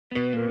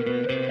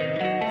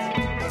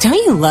Don't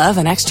you love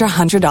an extra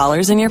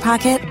 $100 in your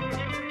pocket?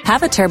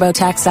 Have a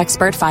TurboTax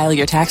expert file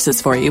your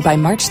taxes for you by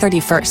March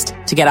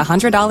 31st to get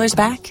 $100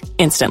 back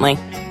instantly.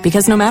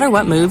 Because no matter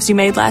what moves you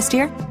made last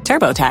year,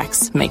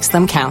 TurboTax makes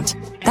them count.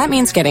 That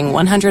means getting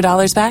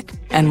 $100 back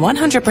and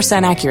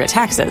 100% accurate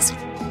taxes,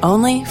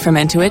 only from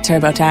Intuit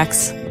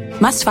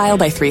TurboTax. Must file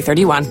by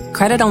 3/31.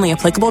 Credit only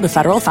applicable to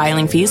federal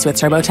filing fees with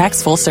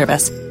TurboTax full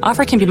service.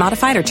 Offer can be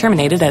modified or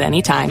terminated at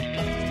any time.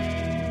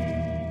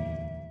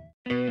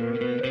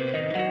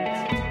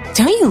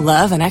 Don't you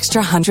love an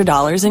extra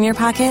 $100 in your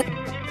pocket?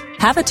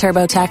 Have a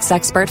TurboTax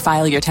expert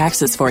file your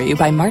taxes for you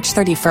by March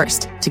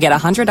 31st to get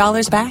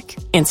 $100 back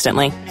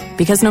instantly.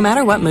 Because no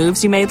matter what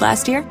moves you made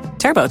last year,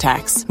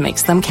 TurboTax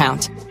makes them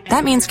count.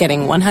 That means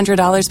getting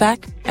 $100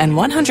 back and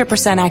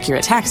 100%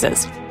 accurate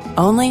taxes,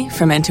 only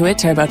from Intuit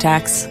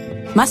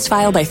TurboTax. Must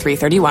file by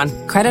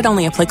 3/31. Credit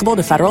only applicable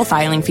to federal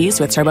filing fees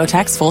with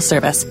TurboTax full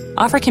service.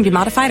 Offer can be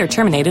modified or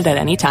terminated at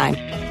any time.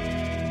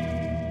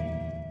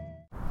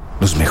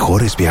 Los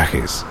mejores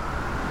viajes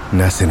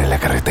nacen en la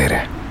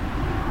carretera,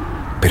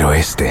 pero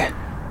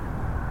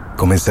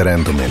comenzará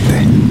en tu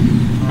mente.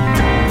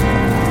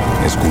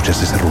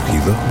 ¿Escuchas ese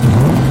rugido?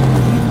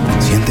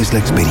 ¿Sientes la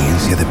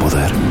experiencia de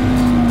poder?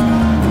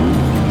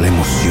 ¿La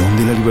emoción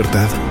de la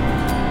libertad?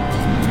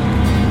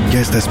 Ya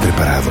estás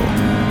preparado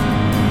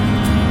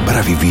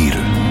para vivir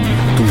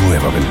tu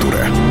nueva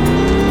aventura.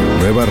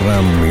 Nueva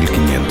Ram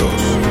 1500.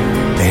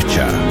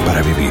 Hecha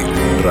para vivir.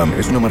 Ram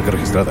es una marca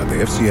registrada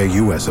de FCA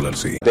US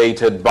LLC.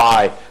 Dated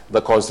by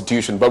the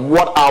Constitution. But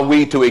what are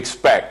we to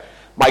expect?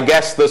 My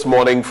guests this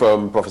morning,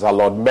 from Professor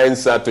Lord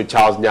Mensah to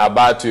Charles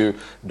Nyaba to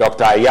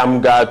Dr.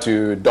 Ayamga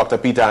to Dr.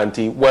 Peter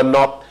Anti, were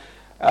not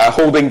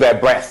holding their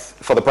breath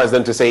for the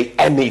president to say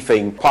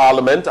anything.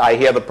 Parliament, I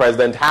hear the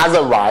president has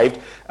arrived.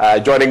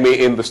 Joining me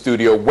in the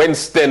studio,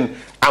 Winston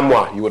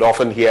Amwa. You would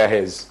often hear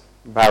his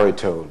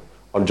baritone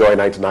on Joy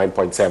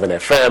 99.7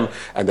 FM.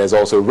 And there's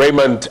also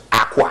Raymond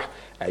Aqua.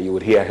 You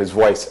would hear his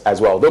voice as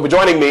well. They'll be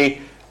joining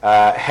me,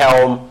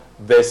 helm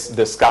this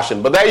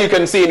discussion. But there you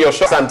can see in your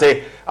show,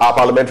 Sante, our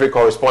parliamentary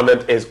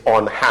correspondent, is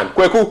on hand.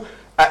 Kweku,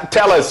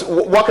 tell us,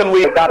 what can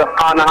we... God of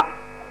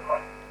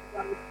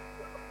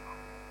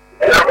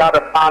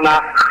honor,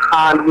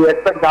 and we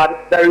expect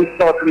that very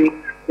shortly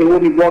it will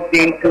be walked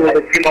into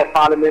the Chamber of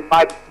Parliament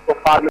by the People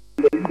of Parliament,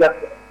 the leaders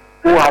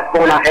who have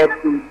gone ahead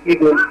to see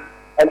him.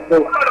 And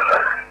so...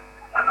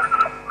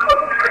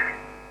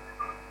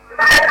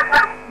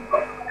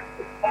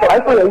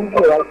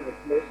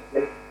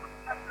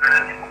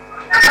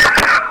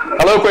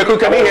 Hello, Kweku,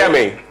 can you hear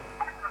me?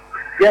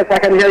 Yes, I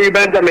can hear you,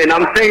 Benjamin.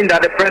 I'm saying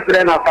that the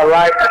president has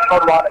arrived at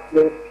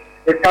Scotland.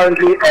 Is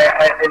currently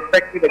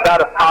inspecting the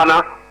guard of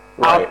honor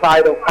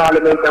outside of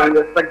Parliament, and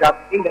we expect that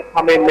in the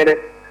coming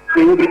minutes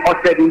he will be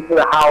ushered into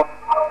the House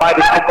by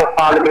the Speaker of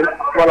Parliament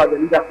as well as the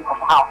leadership of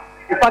the House.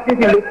 In fact, if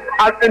you look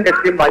outside the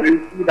chamber,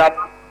 you see that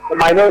the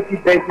minority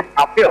benches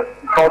are filled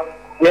because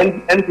the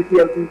NPP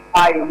MPs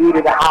are indeed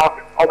in the House,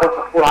 almost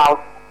the full House.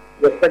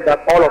 We expect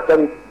that all of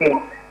them will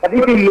change. But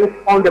if you look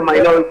on the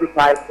minority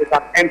side, it's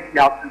an empty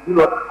house. We do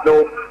not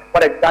know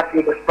what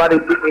exactly the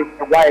strategy is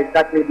and why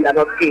exactly they are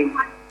not in.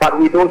 But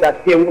we know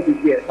that they will be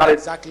here. That is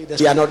exactly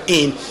they are not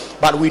in,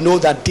 but we know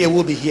that they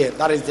will be here.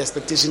 That is the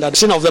expectation.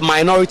 That of the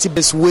minority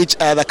base, which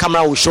the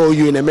camera will show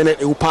you in a minute,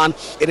 Upan.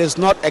 It is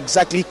not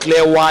exactly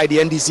clear why the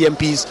NDC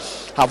MPs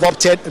have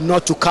opted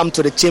not to come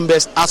to the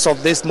chambers as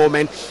of this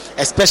moment,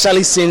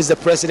 especially since the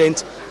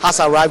president has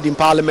arrived in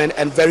Parliament,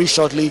 and very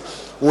shortly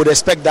we would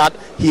expect that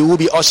he will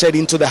be ushered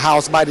into the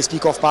House by the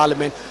Speaker of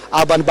Parliament,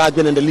 Alban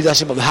Bagman, and the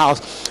leadership of the House.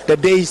 The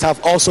days have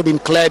also been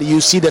cleared. You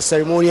see the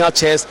ceremonial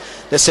chairs,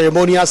 the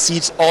ceremonial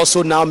seats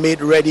also now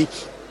made ready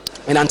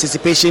in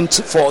anticipation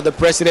for the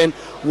president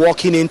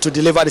walking in to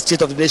deliver the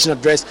State of the Nation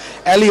address.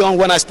 Early on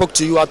when I spoke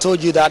to you, I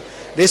told you that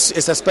this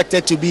is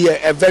expected to be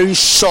a very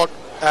short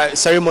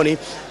ceremony,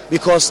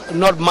 because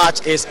not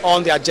much is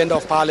on the agenda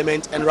of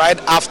Parliament, and right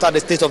after the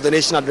State of the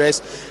Nation address,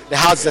 the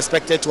House is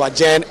expected to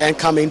adjourn and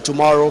come in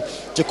tomorrow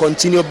to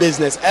continue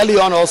business. Early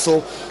on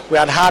also, we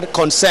had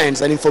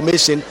concerns and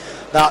information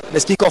that the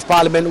Speaker of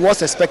Parliament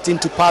was expecting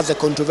to pass the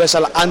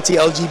controversial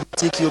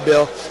anti-LGBTQ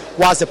bill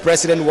whilst the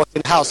President was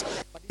in the House.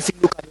 But if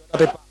you look at the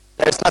other paper,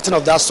 there is nothing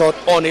of that sort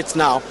on it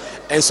now,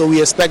 and so we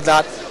expect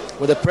that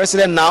with the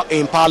President now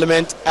in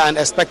Parliament and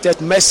expected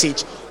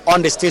message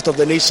on the State of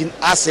the Nation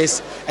as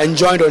is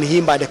enjoined on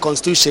him by the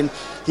Constitution,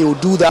 he will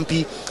do that.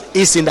 MP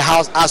is in the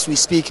House as we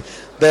speak.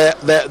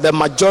 The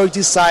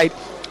majority side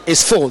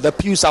is full. The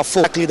pews are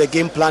full. Exactly the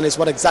game plan is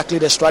what exactly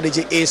the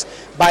strategy is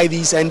by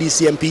these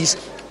NDC MPs.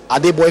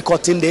 Are they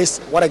boycotting this?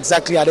 What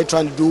exactly are they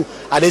trying to do?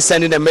 Are they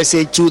sending a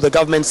message to the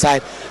government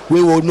side?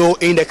 We will know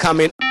in the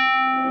coming.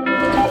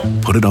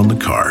 Put it on the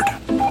card.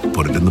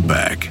 Put it in the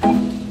bag.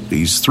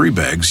 These 3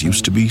 bags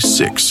used to be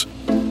 6.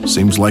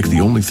 Seems like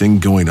the only thing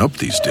going up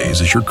these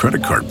days is your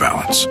credit card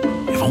balance.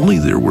 If only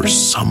there were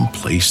some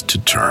place to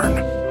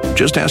turn.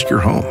 Just ask your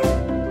home.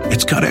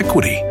 It's got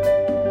equity.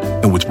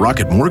 And with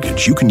Rocket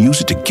Mortgage, you can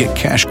use it to get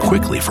cash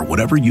quickly for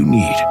whatever you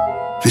need.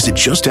 Visit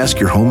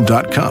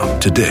justaskyyourhome.com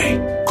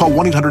today. Call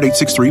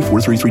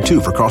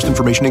 1-800-863-4332 for cost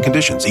information and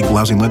conditions. Equal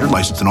housing lender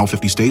licensed in all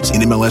 50 states.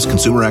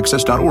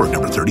 NMLSconsumeraccess.org,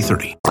 number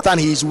 3030.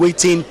 He's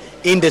waiting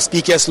in the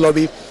speaker's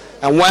lobby,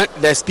 and when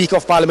the Speaker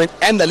of Parliament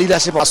and the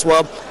leadership as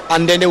well,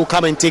 and then they will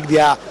come and take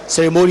their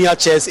ceremonial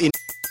chairs in.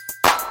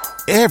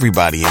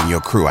 Everybody in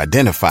your crew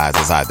identifies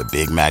as either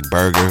Big Mac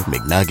Burger,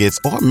 McNuggets,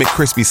 or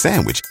McCrispy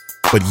Sandwich.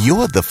 But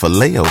you're the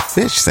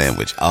Filet-O-Fish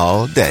Sandwich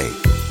all day.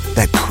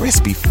 That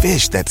crispy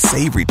fish, that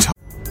savory toast.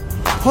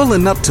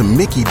 Pulling up to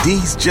Mickey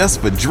D's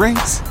just for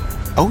drinks?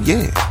 Oh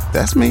yeah,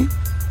 that's me.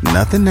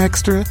 Nothing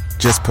extra,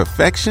 just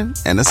perfection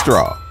and a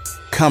straw.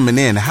 Coming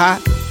in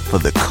hot for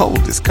the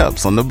coldest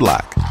cups on the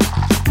block.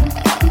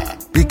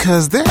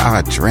 Because there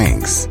are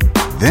drinks.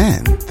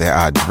 Then there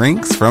are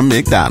drinks from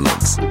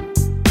McDonald's.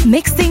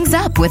 Mix things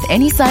up with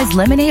any size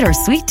lemonade or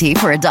sweet tea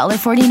for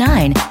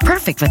 $1.49.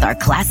 Perfect with our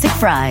classic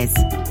fries.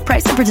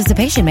 Price and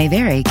participation may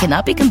vary.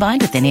 Cannot be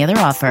combined with any other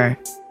offer.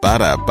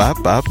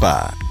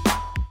 Ba-da-ba-ba-ba.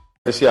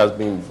 This year has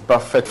been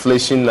perfect.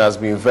 Inflation has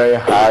been very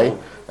high.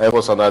 It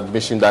was an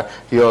admission that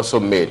he also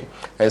made.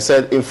 And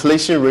said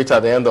inflation rate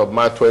at the end of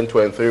March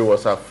 2023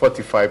 was at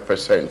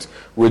 45%.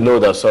 We know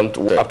that some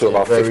up to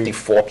about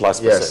 54 plus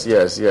percent.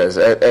 Yes.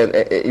 And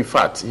in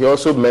fact, he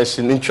also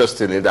mentioned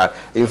interestingly that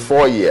in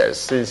 4 years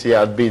since he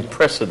had been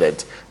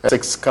president,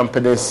 6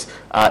 companies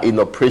are in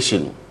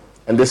operation.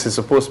 And this is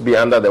supposed to be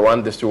under the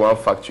one district, one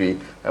factory,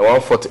 and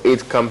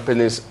 148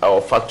 companies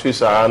or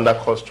factories are under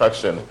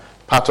construction.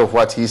 Part of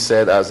what he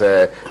said as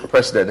a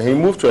president. He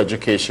moved to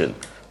education.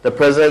 The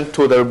president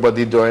told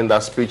everybody during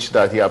that speech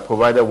that he had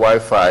provided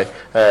Wi-Fi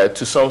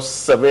to some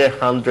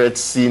 700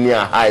 senior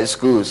high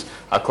schools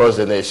across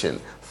the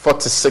nation,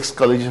 46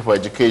 colleges for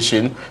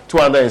education,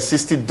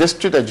 260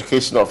 district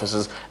education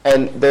officers,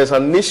 and there's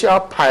an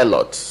initial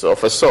pilot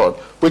of a sort,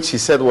 which he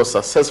said was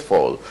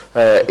successful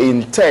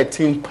in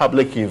 13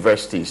 public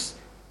universities,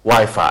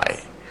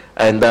 Wi-Fi.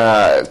 And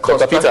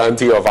Dr. Peter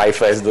Anti of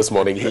IFES this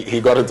morning,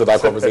 he got into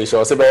that conversation.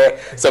 I said,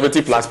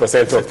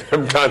 70+% of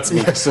them can't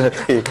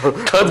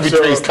be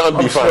traced, can't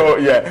be found. Sure,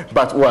 yeah,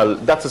 but well,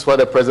 that is what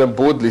the president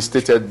boldly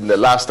stated the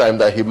last time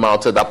that he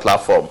mounted that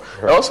platform.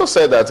 He also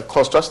said that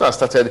construction has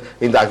started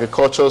in the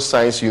Agricultural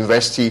Science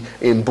University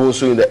in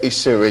Bozu in the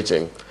Eastern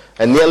region.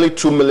 And nearly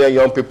 2 million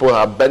young people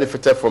have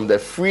benefited from the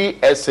free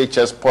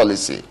SHS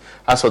policy.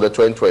 As for the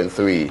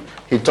 2023,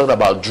 he talked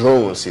about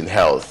drones in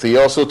health. He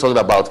also talked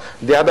about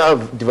the other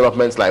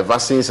developments like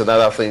vaccines and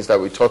other things that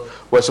we thought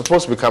were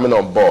supposed to be coming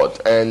on board.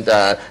 And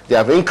they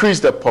have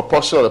increased the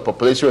proportion of the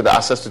population with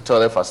access to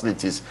toilet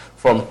facilities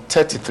from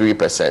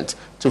 33%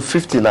 to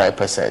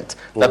 59%.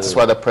 That is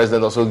what the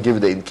president also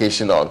gave the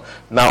indication on.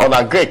 Now, on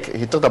Agric,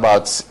 he talked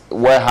about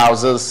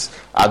warehouses,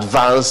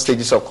 advanced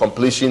stages of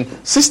completion,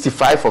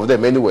 65 of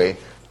them anyway.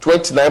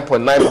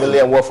 29.9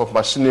 million worth of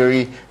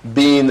machinery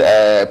being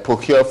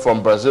procured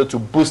from Brazil to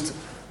boost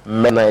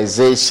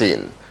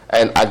mechanization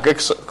and agri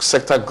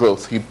sector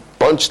growth. He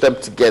bunched them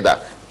together,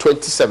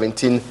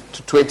 2017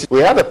 to 20.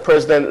 We had the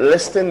president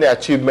listing the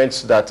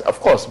achievements that,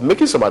 of course,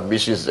 making some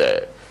admissions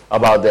there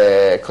about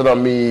the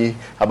economy,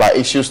 about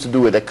issues to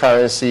do with the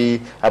currency,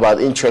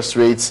 about interest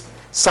rates.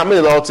 Summing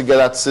it all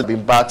together to say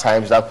in bad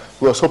times that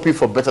we were hoping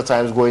for better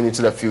times going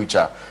into the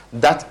future.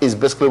 That is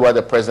basically what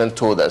the president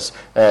told us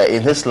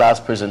in his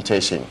last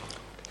presentation.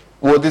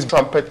 Will this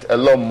trumpet a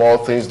lot more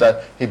things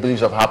that he believes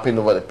have happened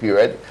over the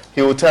period?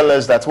 He will tell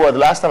us that, well, the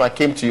last time I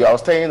came to you, I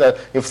was telling you that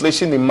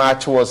inflation in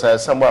March was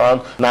somewhere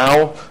around,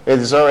 now it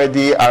is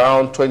already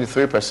around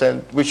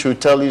 23%, which will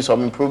tell you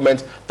some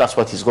improvement. That's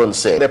what he's going to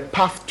say. The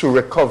path to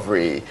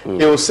recovery. He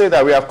will say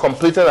that we have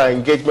completed our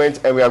engagement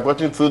and we are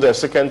getting through the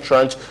second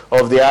tranche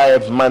of the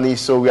IF money,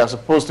 so we are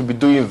supposed to be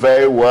doing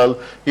very well.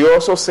 He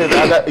also said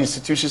that other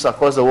institutions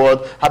across the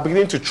world are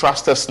beginning to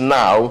trust us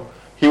now.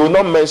 He will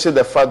not mention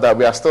the fact that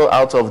we are still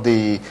out of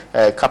the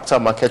capital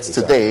markets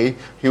today.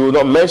 He will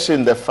not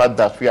mention the fact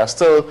that we are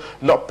still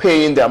not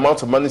paying the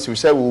amount of money we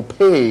said we will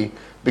pay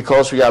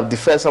because we have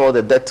deferred some of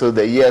the debt till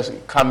the years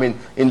coming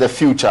in the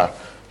future.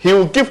 He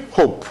will give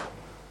hope,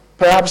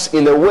 perhaps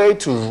in a way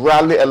to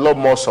rally a lot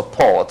more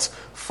support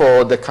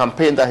for the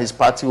campaign that his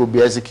party will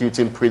be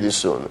executing pretty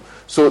soon.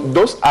 So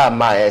those are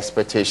my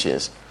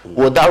expectations.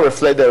 Would that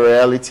reflect the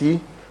reality?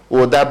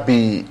 Would that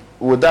be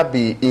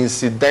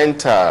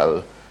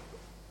incidental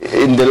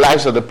in the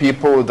lives of the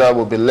people that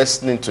will be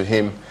listening to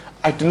him?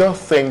 I do not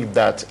think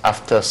that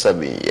after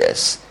 7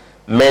 years,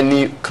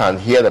 many can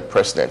hear the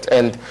president.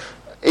 And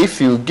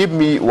if you give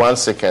me 1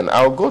 second,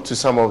 I'll go to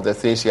some of the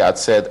things he had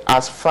said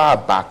as far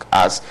back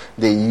as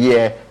the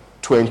year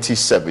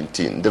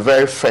 2017, the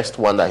very first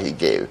one that he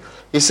gave.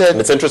 He said...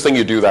 And it's interesting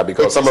you do that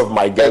because some of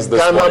my guests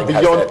this morning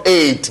beyond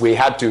 8. We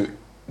had to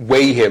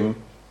weigh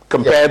him,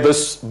 compare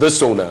this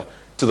Sona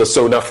to the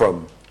Sona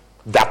from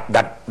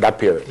that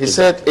period. He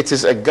said it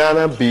is a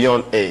Ghana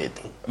beyond aid.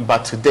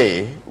 But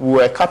today, we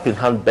were cap in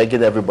hand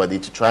begging everybody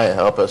to try and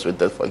help us with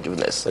debt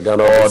forgiveness or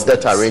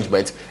debt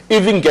arrangement.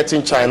 Even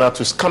getting China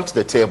to come to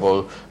the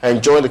table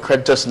and join the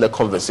creditors in the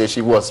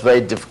conversation was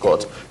very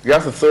difficult. You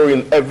have to throw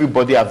in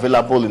everybody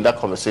available in that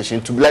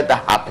conversation to let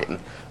that happen.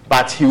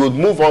 But he would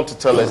move on to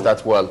tell us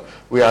that, well,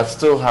 we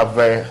still have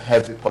very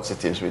heavy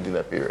positives within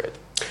the period.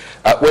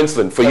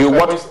 Winston, for you,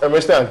 what...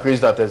 Mr.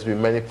 agrees that there's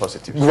been many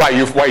positives. Why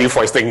are you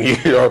foisting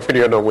your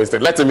opinion on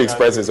Winston? Let him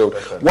express his own.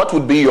 What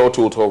would be your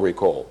total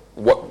recall?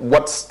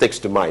 What sticks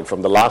to mind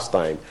from the last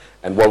time,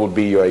 and what would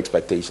be your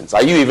expectations?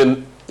 Are you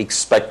even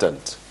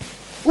expectant?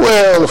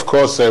 Well, of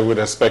course, I would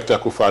expect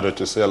Akufo-Addo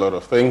to say a lot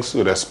of things.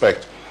 Would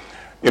expect,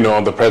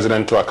 the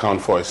president to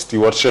account for his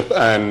stewardship.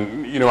 And,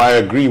 I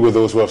agree with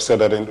those who have said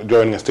that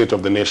during a State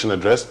of the Nation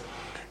address,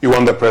 you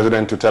want the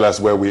president to tell us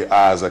where we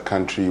are as a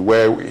country,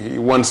 where he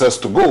wants us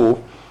to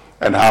go,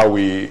 and how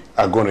we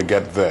are going to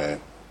get there.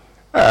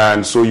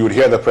 And so you would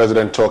hear the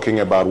president talking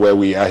about where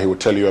we are. He would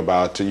tell you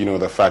about,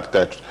 the fact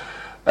that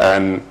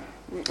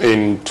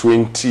in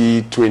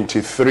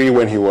 2023,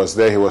 when he was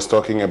there, he was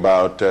talking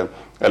about a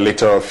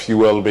liter of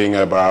fuel being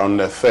around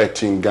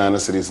 13 Ghana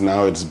cedis.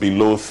 Now it's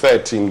below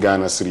 13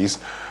 Ghana cedis,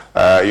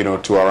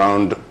 to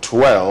around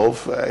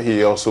 12.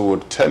 He also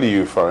would tell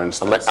you, for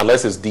instance...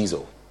 Unless it's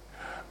diesel.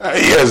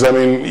 Yes, I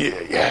mean,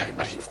 yeah,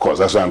 but of course,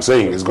 that's what I'm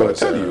saying. It's going to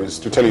tell you, is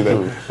to tell you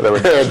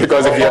that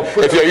because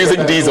if you're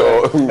using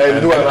diesel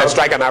and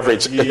strike an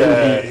average,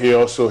 he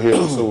also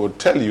would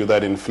tell you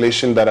that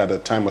inflation that at the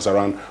time was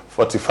around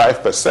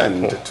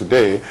 45%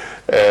 today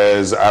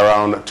is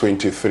around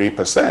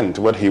 23%.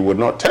 What he would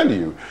not tell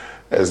you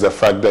is the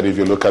fact that if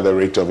you look at the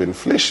rate of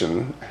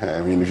inflation,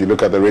 if you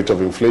look at the rate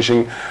of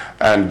inflation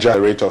and just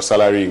the rate of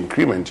salary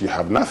increment, you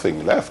have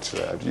nothing left.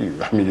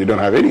 You don't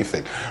have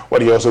anything.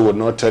 What he also would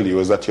not tell you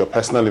is that your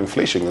personal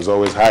inflation is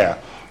always higher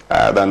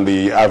than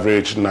the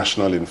average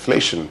national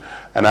inflation.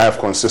 And I have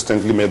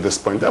consistently made this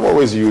point. I've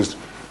always used,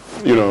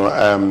 a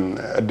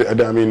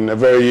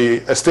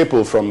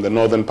staple from the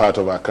northern part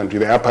of our country,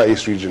 the Upper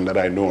East region that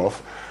I know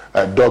of,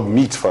 dog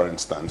meat, for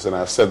instance. And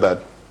I've said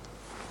that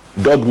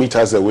dog meat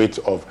has a weight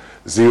of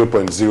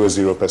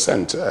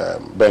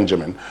 0.00%,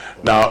 Benjamin.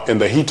 Now, in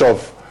the heat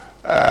of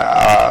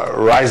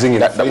rising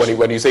inflation...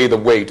 When you say the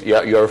weight,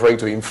 you're referring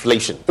to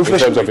inflation in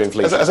terms of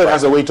inflation. As it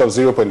has a weight of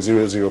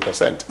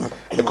 0.00%.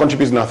 It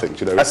contributes nothing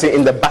to the... I say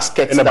in the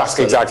basket. In the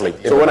basket, exactly.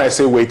 So when I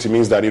say weight, it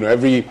means that,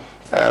 every...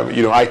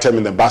 item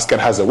in the basket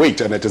has a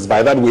weight, and it is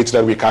by that weight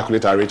that we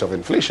calculate our rate of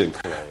inflation.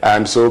 Right.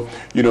 And so,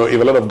 if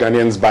a lot of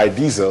Ghanaians buy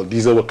diesel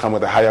will come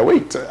with a higher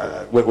weight,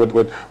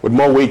 with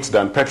more weight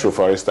than petrol,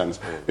 for instance.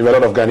 If a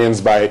lot of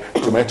Ghanaians buy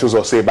tomatoes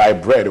or say buy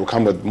bread, it will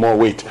come with more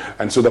weight.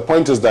 And so the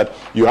point is that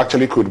you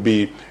actually could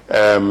be,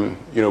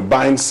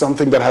 buying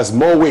something that has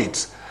more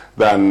weight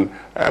than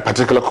a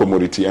particular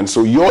commodity. And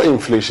so your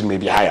inflation may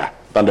be higher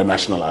than the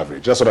national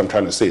average. That's what I'm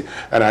trying to say.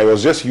 And I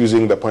was just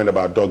using the point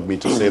about dog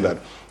meat to say that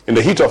in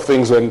the heat of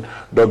things, when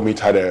dog meat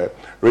had a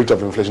rate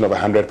of inflation of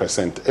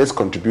 100%, its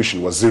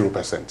contribution was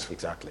 0%.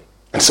 Exactly.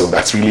 And so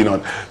that's really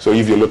not... So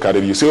if you look at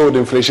it, you say, the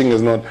inflation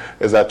is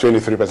at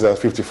 23%,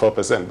 that's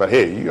 54%. But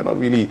hey, you're not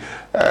really...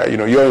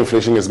 your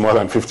inflation is more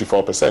than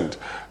 54%.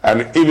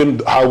 And even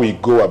how we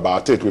go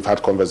about it, we've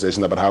had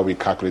conversations about how we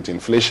calculate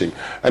inflation.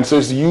 And so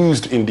it's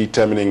used in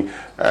determining,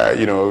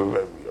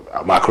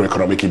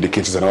 macroeconomic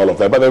indicators and all of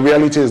that. But the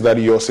reality is that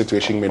your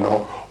situation may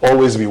not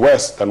always be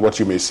worse than what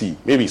you may see.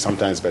 Maybe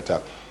sometimes better.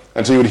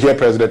 And so you would hear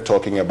President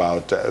talking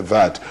about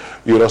that.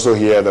 You would also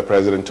hear the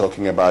President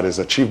talking about his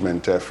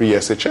achievement, free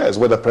SHS.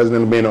 What the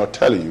President may not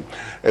tell you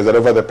is that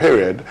over the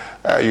period,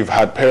 you've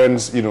had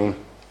parents, even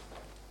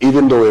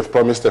though we've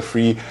promised a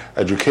free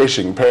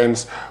education,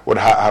 parents would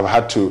have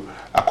had to,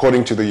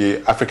 according to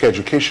the Africa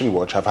Education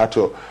Watch, have had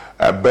to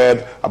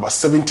bear about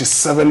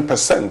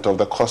 77% of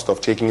the cost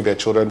of taking their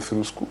children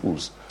through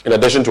schools. In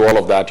addition to all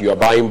of that, you are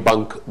buying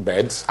bunk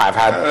beds. I've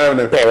had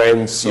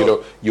parents,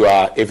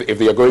 if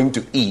they are going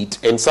to eat,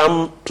 in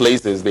some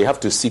places they have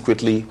to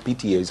secretly,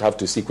 PTAs have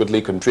to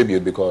secretly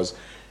contribute because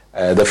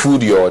the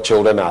food your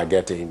children are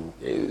getting,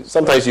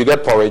 sometimes you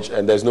get porridge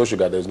and there's no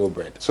sugar, there's no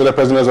bread. So the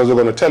president is also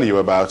going to tell you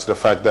about the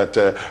fact that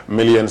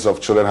millions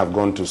of children have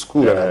gone to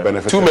school and have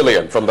benefited. 2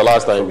 million from the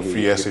last time.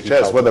 Free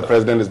SHS. What the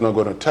president is not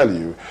going to tell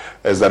you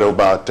is that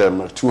about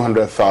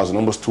 200,000,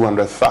 almost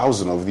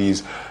 200,000 of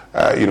these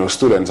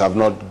students have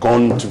not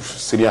gone to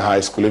senior high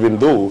school, even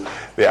though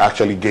they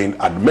actually gained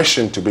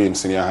admission to be in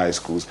senior high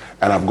schools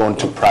and have gone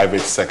to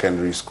private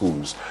secondary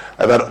schools.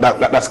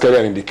 That's clearly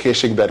an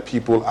indication that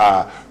people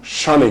are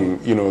shunning,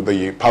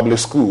 the public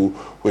school,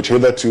 which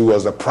hitherto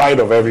was the pride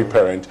of every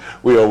parent.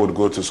 We all would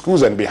go to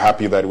schools and be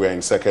happy that we're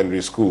in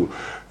secondary school,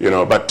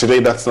 But today,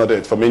 that's not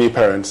it. For many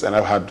parents, and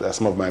I've had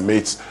some of my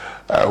mates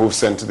who've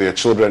sent their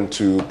children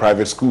to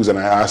private schools, and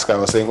I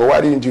was saying,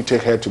 why didn't you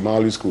take her to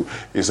Mali school?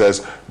 He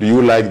says, do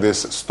you like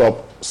this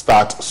stop,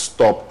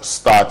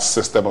 start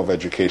system of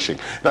education?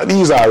 Now,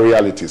 these are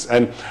realities.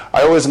 And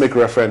I always make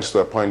reference to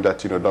a point that,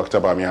 Dr.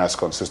 Bami has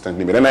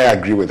consistently made, and I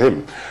agree with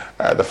him.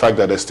 The fact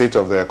that the state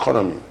of the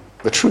economy,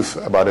 the truth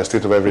about the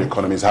state of every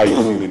economy is how you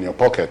feel in your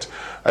pocket.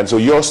 And so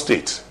your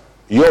state,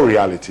 your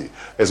reality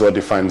is what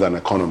defines an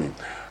economy.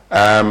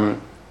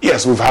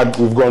 Yes, we've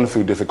gone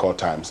through difficult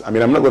times. I'm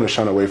not going to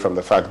shun away from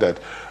the fact that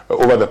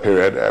over the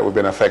period we've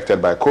been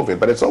affected by COVID,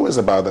 but it's always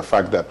about the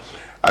fact that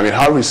I mean,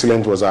 how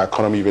resilient was our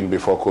economy even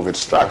before COVID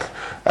struck?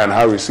 And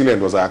how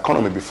resilient was our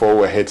economy before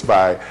we were hit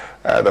by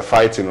the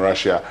fight in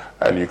Russia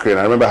and Ukraine?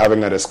 I remember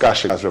having a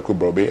discussion with Asraku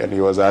Brobe, and he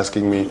was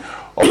asking me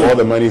of all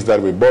the monies that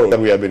we borrowed that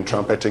we had been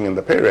trumpeting in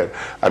the period.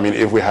 I mean,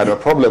 if we had a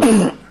problem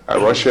with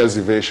Russia's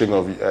invasion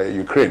of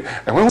Ukraine,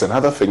 and when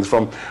other things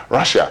from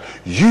Russia,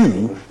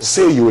 you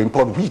say you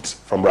import wheat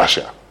from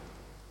Russia.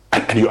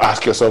 And you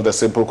ask yourself the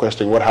simple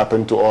question, what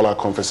happened to all our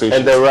conversations?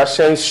 And the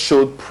Russians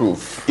showed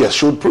proof. Yes,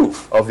 showed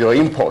proof. Of your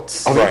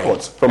imports. Of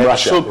imports from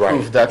Russia. Showed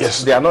proof that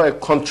they are not a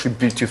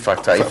contributory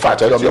factor. In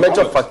fact, your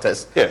major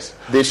factors. Yes.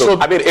 They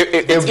showed, I mean,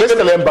 it's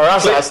basically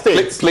embarrassed our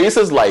states.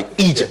 Places like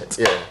Egypt,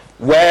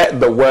 where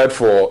the word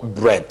for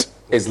bread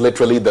is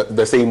literally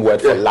the same word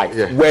for life,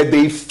 where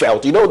they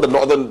felt, the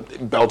northern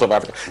belt of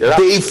Africa,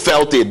 they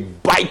felt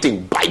it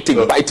biting.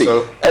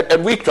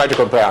 And we try to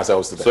compare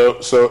ourselves to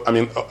that. So I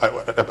mean,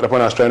 the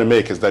point I was trying to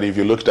make is that if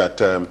you looked at,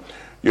 the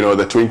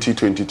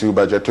 2022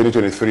 budget,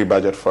 2023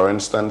 budget, for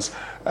instance,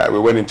 we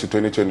went into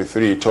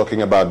 2023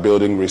 talking about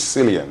building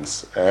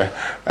resilience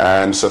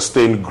and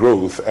sustained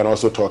growth, and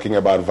also talking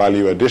about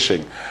value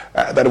addition.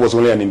 That was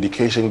only an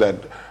indication that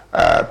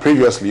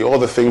previously, all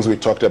the things we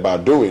talked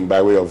about doing by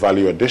way of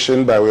value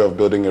addition, by way of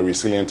building a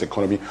resilient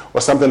economy,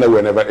 was something that we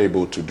were never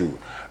able to do.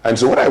 And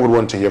so what I would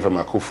want to hear from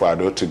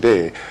Akufo-Addo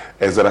today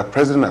is that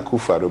President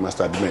Akufo-Addo must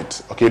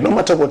admit, okay, no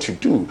matter what you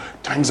do,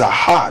 times are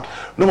hard.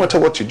 No matter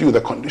what you do,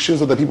 the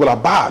conditions of the people are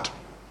bad.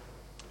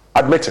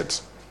 Admit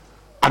it.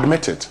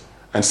 Admit it.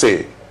 And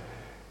say,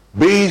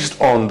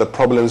 based on the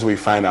problems we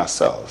find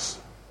ourselves,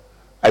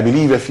 I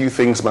believe a few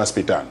things must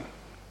be done.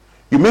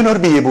 You may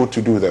not be able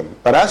to do them,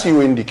 but as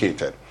you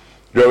indicated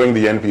during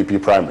the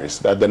NPP primaries,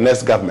 that the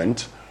next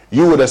government,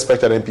 you would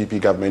expect an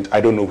NPP government.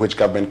 I don't know which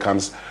government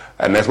comes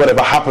next.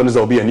 Whatever happens,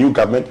 there will be a new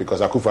government,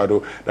 because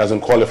Akufo-Addo doesn't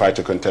qualify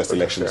to contest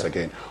elections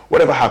again.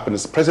 Whatever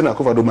happens, President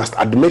Akufo-Addo must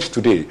admit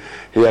today,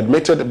 he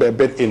admitted a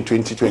bit in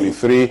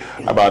 2023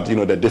 about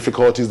the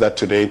difficulties that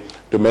today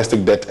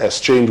domestic debt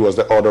exchange was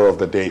the order of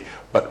the day.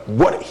 But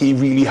what he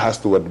really has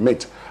to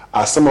admit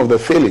are some of the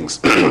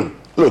failings.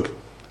 Look,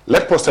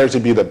 let posterity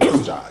be the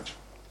best judge.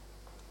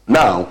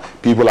 Now,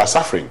 people are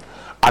suffering.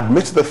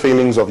 Admit the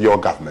failings of your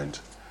government.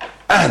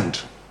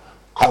 And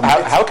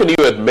how can you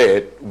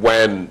admit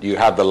when you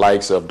have the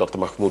likes of Dr.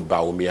 Mahmoud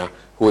Bawumia,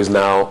 who is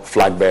now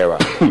flag bearer?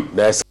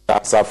 Nurses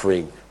are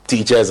suffering.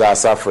 Teachers are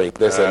suffering.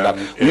 This and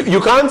that.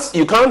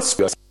 You can't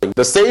speak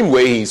the same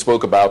way he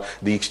spoke about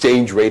the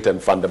exchange rate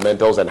and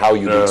fundamentals and how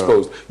you'd be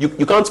exposed.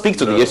 You can't speak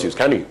to the issues,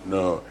 can you?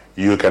 No.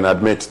 You can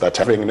admit that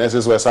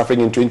nurses were suffering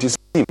in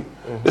 2016.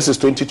 This is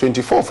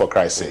 2024, for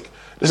Christ's sake.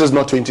 This is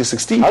not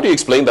 2016. How do you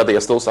explain that they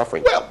are still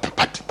suffering? Well,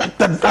 but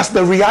that's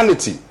the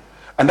reality.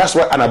 And that's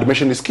why an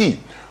admission is key.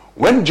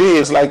 When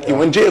Jay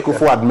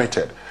Akufo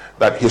admitted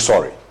that he's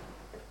sorry,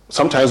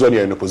 sometimes when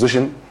you're in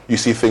opposition, you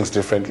see things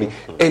differently.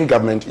 In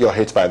government, you're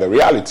hit by the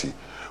reality.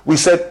 We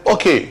said,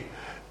 okay,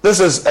 this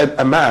is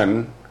a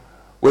man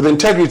with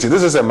integrity.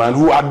 This is a man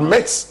who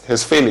admits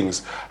his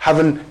failings,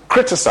 having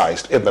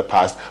criticized in the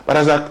past, but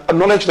has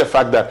acknowledged the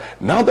fact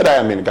that now that I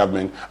am in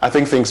government, I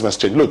think things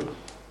must change. Look,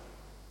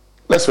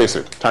 let's face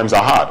it, times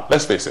are hard.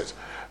 Let's face it.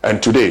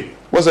 And today,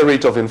 what's the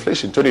rate of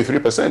inflation?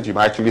 23%. You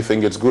might actually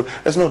think it's good.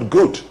 It's not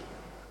good.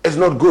 It's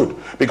not good,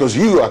 because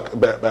you are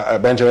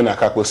Benjamin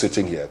Akakpo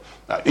sitting here.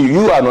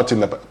 You are not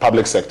in the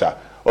public sector,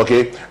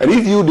 okay? And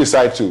if you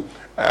decide to,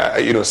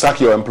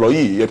 sack your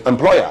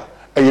employer,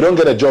 and you don't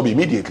get a job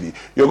immediately,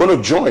 you're going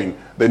to join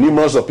the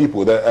numerous of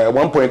people, the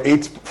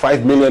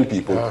 1.85 million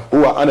people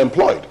who are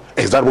unemployed.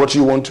 Is that what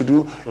you want to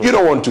do? You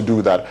don't want to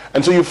do that.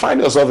 And so you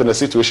find yourself in a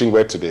situation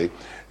where today,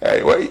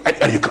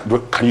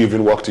 can you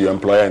even walk to your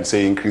employer and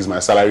say, increase my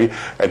salary?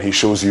 And he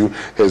shows you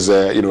his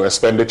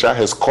expenditure,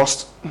 his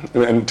cost,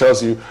 and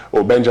tells you,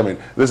 oh, Benjamin,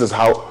 this is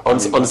how... On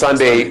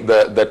Sunday,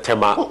 the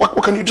Tema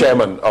what can you do?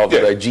 Chairman of the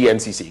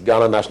GNCC,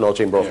 Ghana National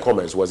Chamber of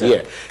Commerce, was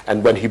here.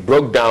 And when he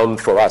broke down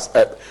for us,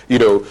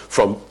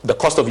 from the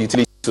cost of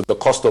utilities to the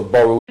cost of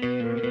borrowing...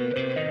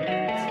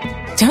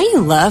 Don't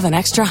you love an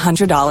extra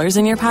 $100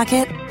 in your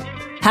pocket?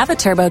 Have a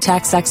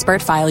TurboTax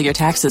expert file your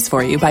taxes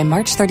for you by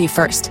March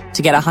 31st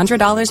to get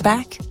 $100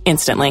 back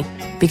instantly.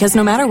 Because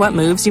no matter what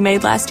moves you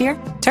made last year,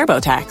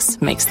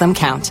 TurboTax makes them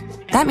count.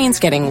 That means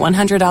getting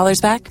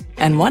 $100 back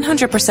and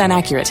 100%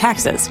 accurate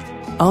taxes,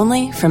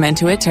 only from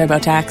Intuit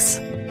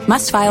TurboTax.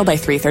 Must file by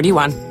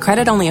 3/31.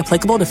 Credit only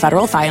applicable to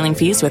federal filing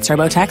fees with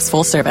TurboTax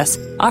full service.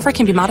 Offer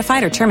can be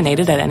modified or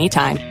terminated at any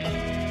time.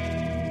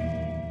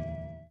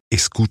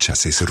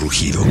 ¿Escuchas ese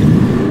rugido?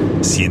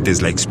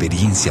 ¿Sientes la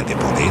experiencia de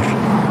poder?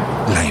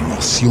 La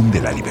emoción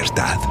de la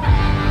libertad.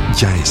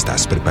 Ya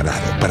estás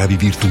preparado para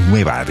vivir tu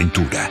nueva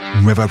aventura.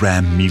 Nueva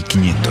Ram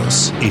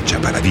 1500, hecha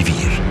para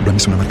vivir. Ram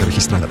es una marca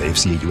registrada de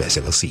FCA US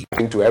LLC.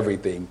 Into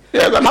everything.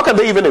 How can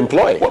they even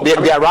employ?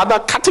 They are rather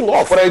cutting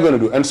off. What are you going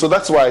to do? And so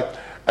that's why,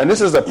 and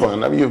this is the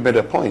point. I mean, you've made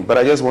a point, but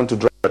I just want to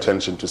draw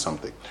attention to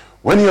something.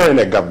 When you're in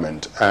a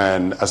government,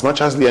 and as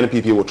much as the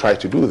NPP will try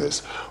to do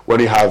this, when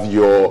you have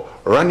your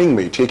running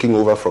mate taking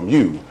over from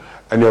you,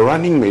 and your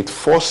running mate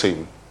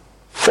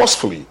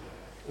forcefully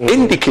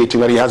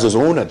indicating that he has his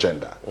own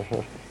agenda.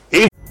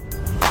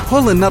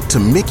 Pulling up to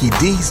Mickey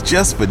D's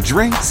just for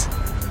drinks?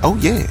 Oh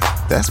yeah,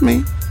 that's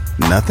me.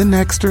 Nothing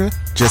extra,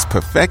 just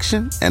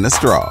perfection and a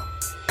straw.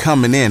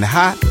 Coming in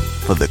hot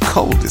for the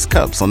coldest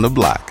cups on the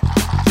block.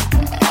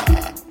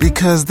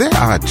 Because there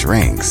are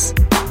drinks.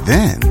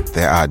 Then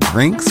there are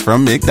drinks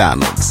from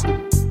McDonald's.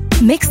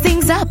 Mix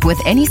things up with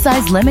any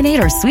size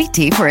lemonade or sweet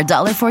tea for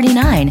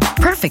 $1.49.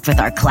 Perfect with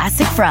our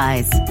classic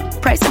fries.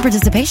 Price and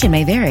participation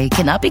may vary.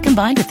 Cannot be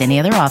combined with any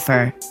other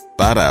offer.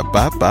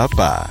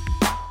 Ba-da-ba-ba-ba.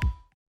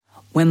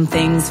 When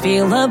things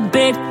feel a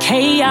bit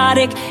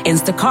chaotic,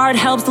 Instacart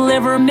helps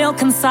deliver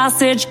milk and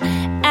sausage.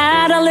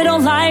 Add a little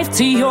life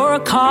to your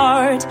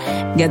cart.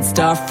 Get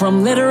stuff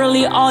from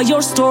literally all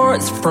your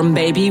stores, from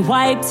baby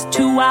wipes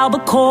to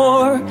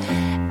albacore.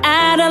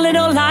 Add a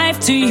little life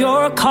to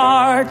your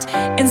cart.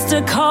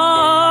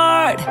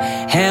 Instacart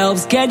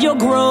helps get your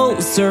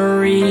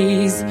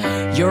groceries.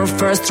 Your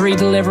first 3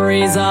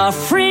 deliveries are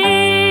free.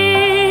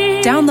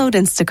 Download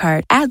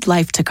Instacart. Add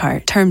life to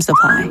cart. Terms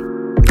apply.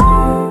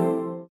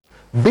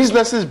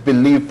 Businesses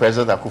believe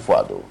President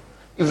Akufo-Addo.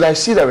 If I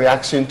see the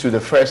reaction to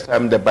the first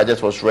time the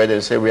budget was read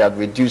and say we had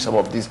reduced some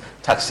of these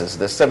taxes,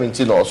 the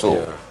 17 or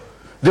so,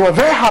 they were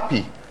very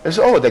happy. They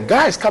said, oh, the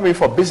guy is coming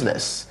for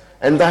business.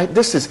 And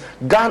this is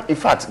Ghana. In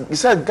fact, he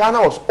said Ghana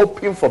was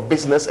open for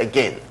business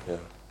again. Yeah.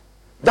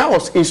 That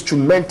was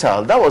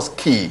instrumental. That was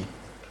key.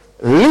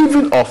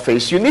 Leaving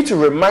office, you need to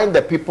remind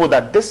the people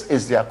that this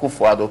is the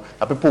Akufo-Addo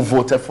that people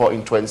voted for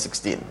in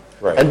 2016.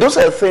 Right. And those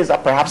are the things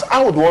that perhaps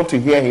I would want to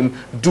hear him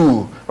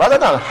do, rather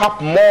than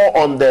harp more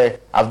on the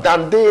I've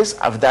done this,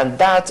 I've done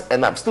that,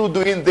 and I'm still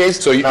doing this,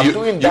 so I'm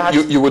doing that.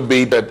 You would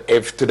be that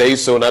if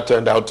today's SONA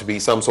turned out to be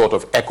some sort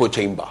of echo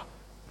chamber,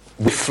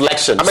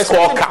 reflection,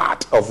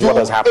 scorecard of what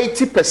has happened.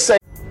 80%.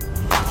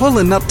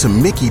 Pulling up to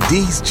Mickey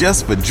D's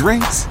just for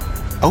drinks?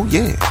 Oh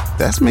yeah,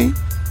 that's me.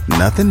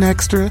 Nothing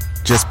extra,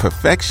 just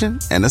perfection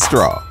and a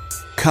straw.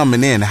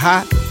 Coming in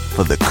hot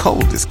for the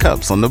coldest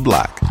cups on the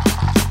block.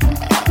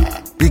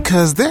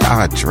 Because there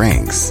are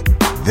drinks.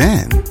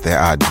 Then there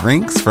are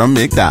drinks from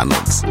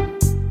McDonald's.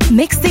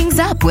 Mix things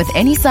up with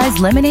any size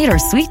lemonade or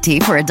sweet tea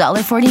for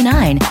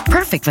 $1.49.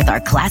 Perfect with our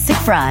classic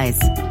fries.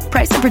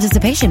 Price and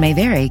participation may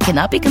vary.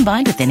 Cannot be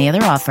combined with any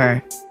other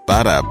offer.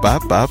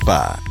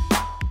 Ba-da-ba-ba-ba.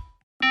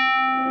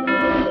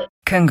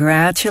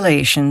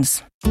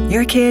 Congratulations.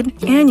 Your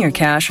kid and your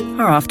cash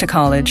are off to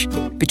college.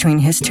 Between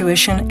his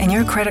tuition and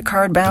your credit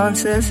card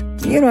balances,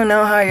 you don't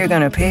know how you're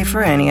going to pay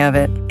for any of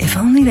it. If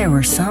only there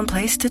were some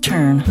place to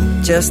turn.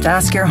 Just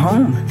ask your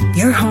home.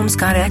 Your home's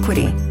got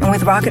equity. And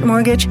with Rocket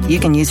Mortgage, you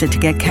can use it to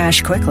get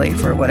cash quickly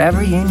for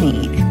whatever you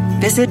need.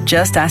 Visit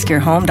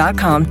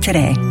justaskyourhome.com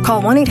today.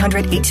 Call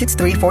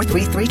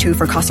 1-800-863-4332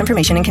 for cost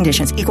information and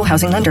conditions. Equal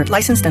housing lender.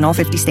 Licensed in all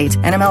 50 states.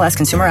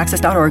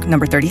 NMLSConsumerAccess.org,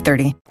 number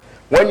 3030.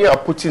 When you are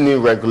putting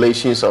in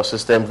regulations or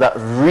systems that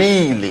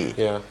really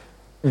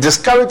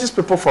discourages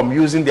people from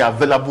using the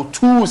available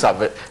tools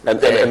of it. And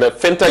the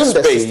fintech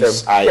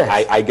space,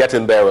 I get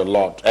in there a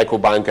lot.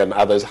 EcoBank and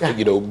others,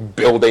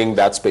 building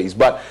that space.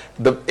 But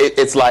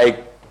it's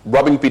like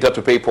robbing Peter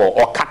to pay Paul,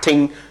 or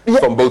cutting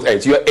from both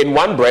ends. You're in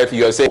one breath,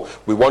 you're saying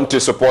we want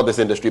to support this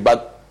industry,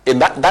 but in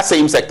that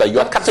same sector, you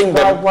are cutting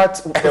them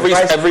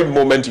every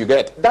moment you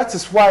get. That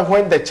is why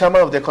when the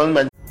chairman of the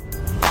economy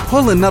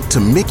Pulling up to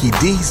Mickey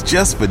D's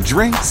just for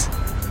drinks?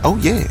 Oh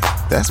yeah,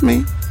 that's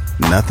me.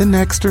 Nothing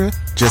extra,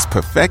 just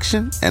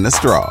perfection and a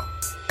straw.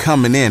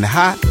 Coming in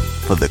hot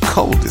for the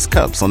coldest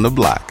cups on the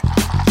block.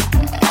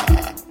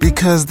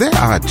 Because there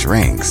are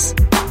drinks.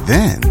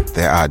 Then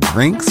there are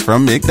drinks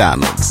from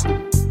McDonald's.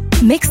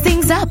 Mix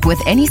things up with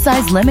any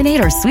size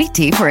lemonade or sweet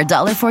tea for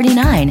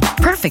 $1.49.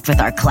 Perfect with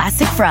our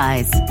classic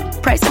fries.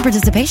 Price and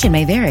participation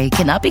may vary.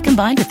 Cannot be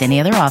combined with any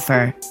other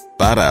offer.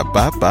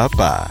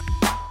 Ba-da-ba-ba-ba.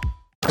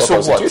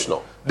 So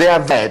what? They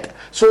are dead.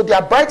 So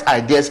their bright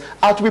ideas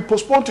are to be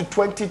postponed to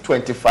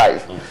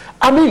 2025.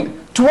 I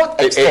mean, to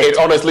what extent? It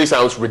honestly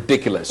sounds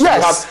ridiculous.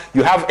 Yes.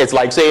 You have. It's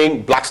like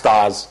saying Black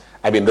Stars.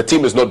 I mean, the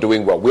team is not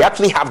doing well. We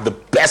actually have the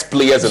best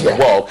players in the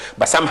world,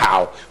 but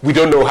somehow we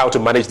don't know how to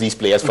manage these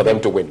players for them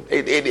to win.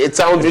 It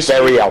sounds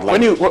very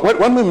outlandish.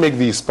 When we make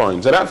these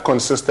points, and I've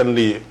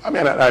consistently, I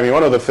mean,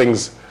 one of the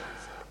things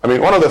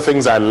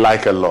I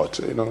like a lot,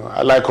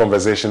 I like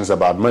conversations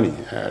about money,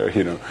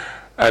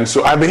 and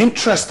so I've been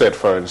interested,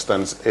 for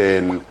instance,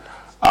 in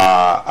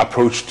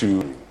approach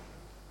to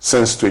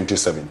since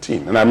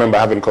 2017, and I remember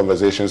having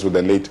conversations with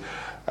the late,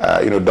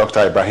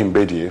 Dr. Ibrahim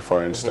Bediye,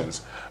 for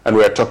instance, and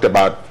we had talked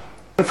about.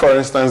 For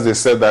instance, they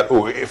said that,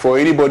 for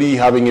anybody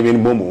having even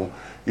Momo,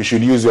 you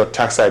should use your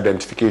tax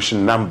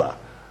identification number.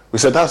 We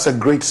said that's a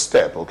great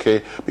step,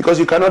 okay? Because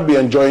you cannot be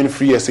enjoying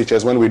free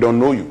SHS when we don't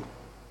know you.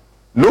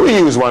 Knowing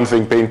you is one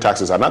thing, paying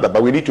taxes another,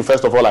 but we need to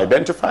first of all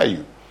identify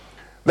you.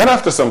 Then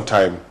after some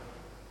time,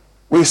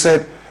 we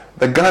said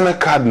the Ghana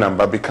card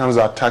number becomes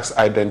our tax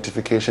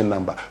identification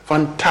number.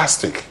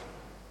 Fantastic.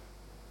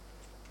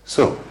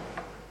 So,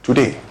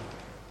 today,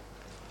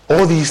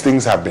 all these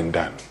things have been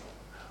done.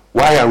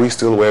 Why are we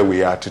still where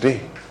we are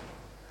today?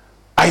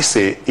 I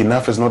say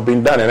enough is not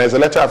being done. And there's a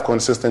letter I've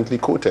consistently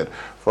quoted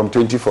from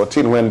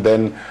 2014 when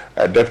then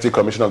Deputy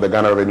Commissioner of the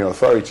Ghana Revenue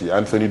Authority,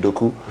 Anthony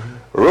Doku,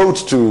 wrote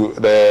to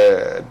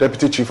the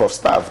Deputy Chief of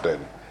Staff then,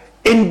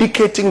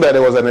 indicating that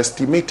there was an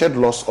estimated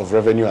loss of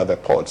revenue at the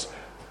ports,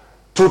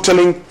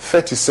 totaling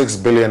 36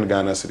 billion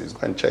Ghana cedis.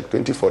 Go and check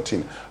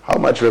 2014, how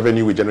much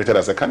revenue we generated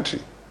as a country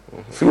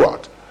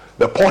throughout.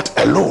 The port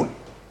alone.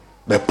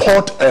 The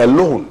port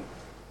alone.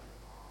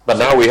 But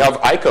now we have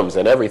ICOMs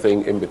and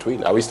everything in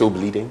between. Are we still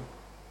bleeding?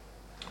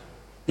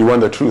 You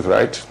want the truth,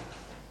 right?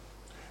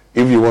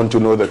 If you want to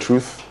know the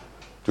truth,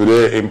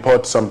 today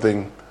import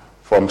something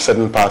from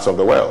certain parts of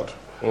the world.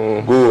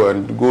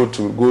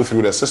 Go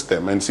through the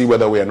system and see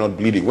whether we are not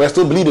bleeding. We're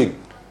still bleeding.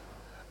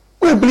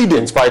 We're bleeding.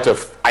 In spite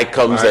of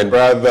ICOMs and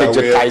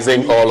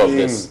digitizing all of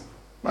this.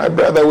 My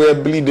brother, we're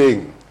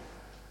bleeding.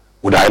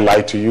 Would I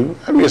lie to you?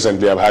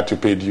 Recently I've had to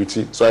pay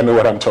duty, so I know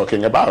what I'm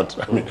talking about.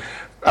 I mean,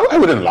 I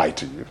wouldn't lie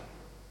to you.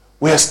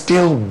 We're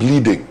still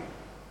bleeding.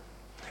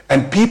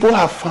 And people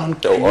have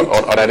found...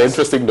 On an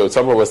interesting note,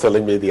 someone was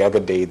telling me the other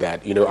day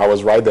that, I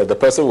was right there. The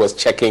person was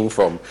checking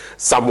from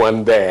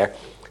someone there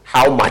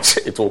how much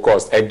it will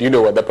cost. And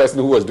what? The person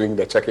who was doing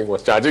the checking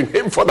was charging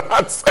him for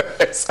that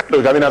service.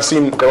 Look, I've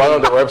seen the one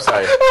on the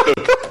website.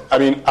 Look,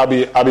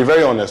 I'll be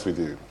very honest with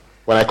you.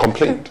 When I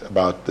complained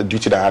about the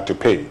duty that I had to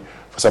pay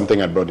for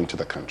something I brought into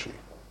the country,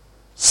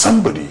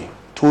 somebody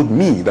told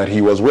me that he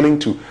was willing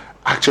to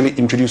actually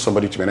introduce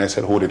somebody to me, and I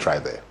said, hold it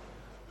right there.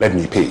 Let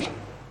me pay.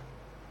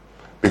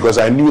 Because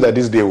I knew that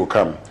this day will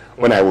come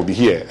when I will be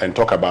here and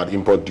talk about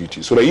import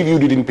duty. So that if you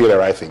didn't pay the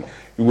right thing,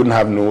 you wouldn't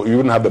have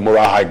the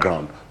moral high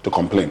ground to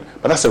complain.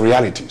 But that's the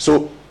reality.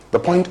 So the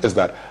point is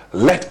that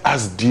let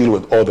us deal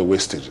with all the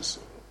wastages.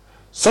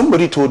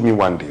 Somebody told me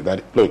one day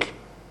that, look,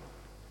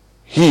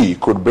 he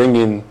could bring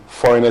in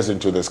foreigners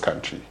into this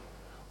country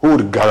who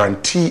would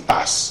guarantee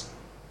us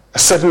a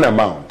certain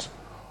amount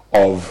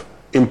of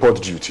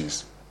import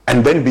duties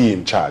and then be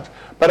in charge.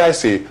 But I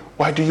say,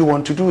 why do you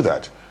want to do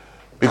that?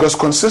 Because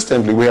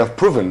consistently we have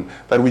proven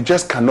that we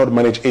just cannot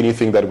manage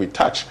anything that we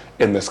touch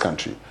in this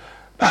country.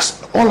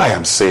 That's all I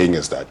am saying,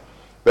 is that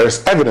there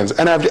is evidence.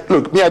 And I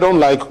don't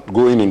like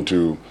going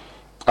into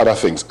other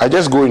things. I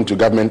just go into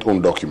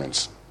government-owned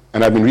documents.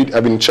 And I've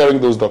been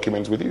sharing those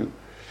documents with you.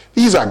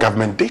 These are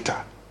government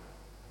data.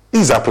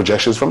 These are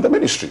projections from the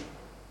ministry.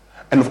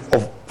 And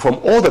from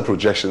all the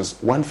projections,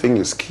 one thing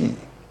is key.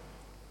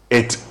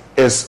 It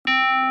is...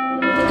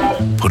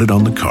 Put it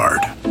on the card.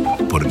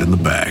 Put it in the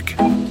bag.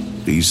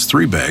 These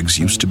 3 bags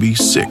used to be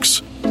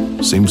 6.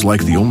 Seems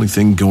like the only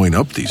thing going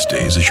up these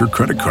days is your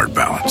credit card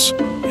balance.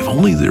 If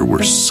only there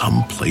were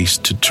some place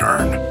to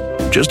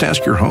turn. Just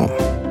ask your home.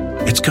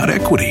 It's got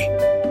equity.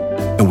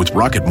 And with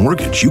Rocket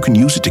Mortgage, you can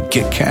use it to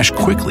get cash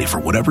quickly for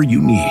whatever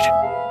you need.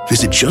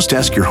 Visit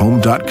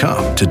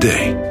justaskyourhome.com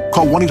today.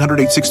 Call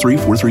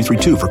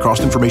 1-800-863-4332 for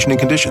cost information and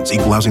conditions.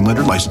 Equal housing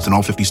lender licensed in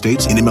all 50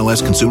 states.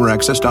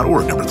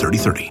 NMLSconsumeraccess.org, number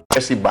 3030.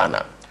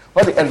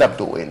 What they end up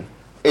doing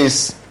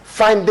is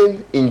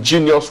finding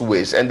ingenious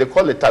ways, and they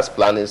call it tax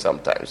planning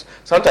sometimes.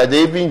 Sometimes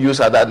they even use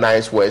other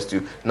nice words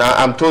to. Now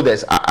I'm told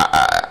there's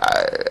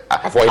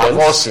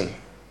avoidance.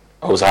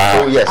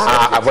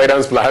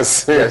 Avoidance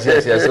plus.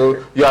 yes.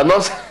 So you are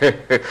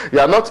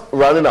not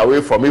running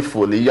away from it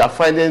fully. You are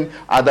finding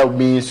other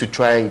means to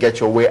try and get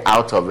your way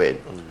out of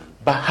it.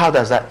 But how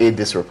does that aid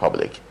this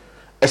republic?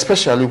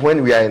 Especially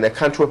when we are in a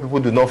country where people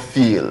do not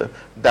feel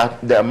that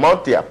the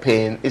amount they are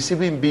paying is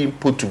even being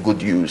put to good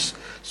use.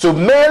 So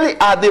merely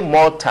adding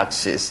more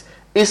taxes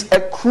is a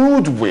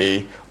crude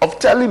way of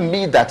telling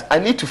me that I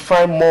need to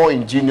find more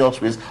ingenious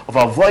ways of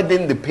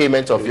avoiding the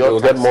payment of your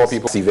taxes. Get more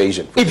people's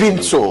evasion.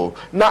 Even so.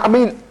 Now,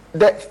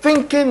 the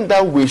thinking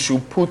that we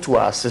should put to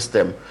our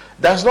system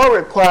does not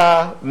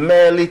require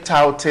merely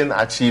touting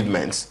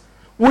achievements.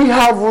 We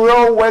have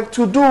real work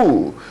to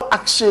do.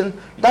 Action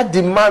that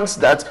demands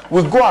that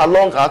we go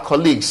along our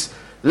colleagues.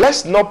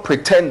 Let's not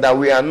pretend that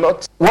we are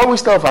not. When we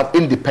started our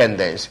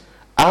independence,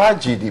 our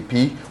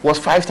GDP was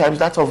 5 times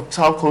that of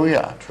South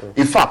Korea. True.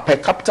 In fact, per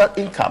capita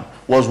income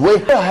was way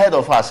ahead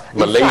of us.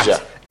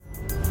 Malaysia.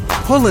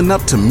 Pulling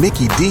up to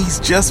Mickey D's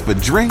just for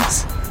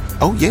drinks?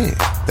 Oh yeah,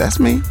 that's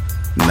me.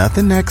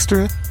 Nothing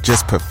extra,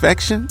 just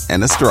perfection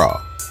and a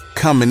straw.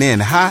 Coming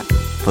in hot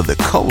for the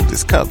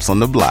coldest cups on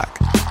the block.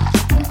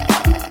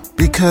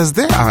 Because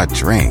there are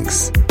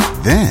drinks.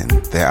 Then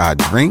there are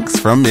drinks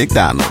from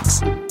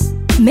McDonald's.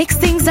 Mix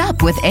things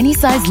up with any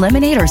size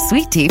lemonade or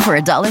sweet tea for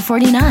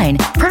 $1.49.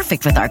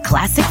 Perfect with our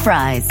classic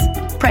fries.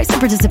 Price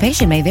and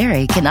participation may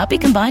vary. Cannot be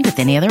combined with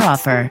any other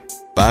offer.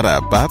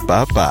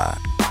 Ba-da-ba-ba-ba.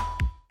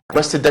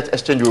 Western Debt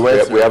Exchange.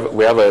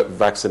 We have a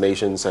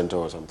vaccination center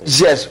or something.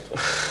 Yes.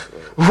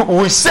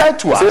 We said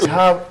to us, we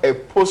have a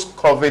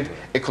post-COVID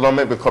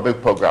economic recovery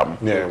program.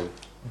 Yeah.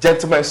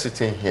 Gentlemen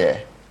sitting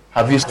here,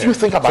 do you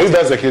think about it? If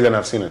that's the case, then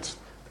I've seen it.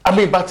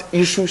 But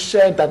you should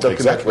share that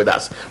document with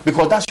us,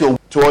 because that's your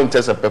to all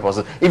intents and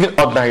purposes, even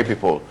ordinary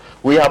people.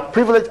 We have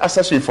privileged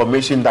access to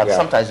information that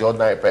sometimes the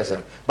ordinary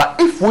person. But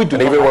if we do,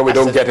 and even when we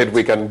don't get it,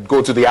 we can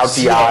go to the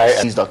RTI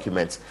and these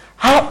documents.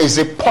 How is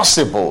it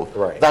possible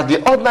that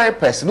the ordinary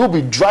person who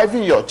will be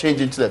driving your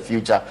change into the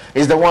future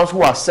is the ones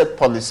who have set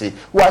policy,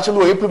 who actually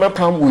will implement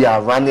plan we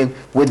are running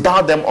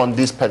without them on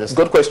this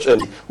pedestal? Good question.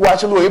 Who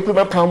actually will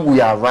implement plan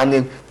we are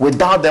running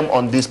without them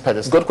on this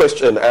pedestal? Good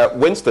question.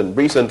 Winston,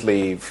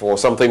 recently for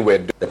something where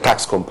the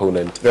tax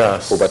component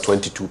over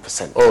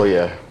 22%. Oh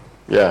yeah,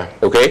 yeah.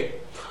 Okay,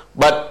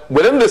 but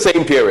within the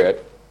same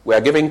period, we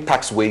are giving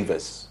tax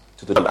waivers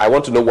to the. I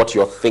want to know what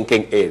your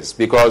thinking is,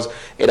 because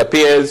it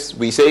appears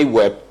we say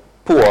we're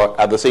poor,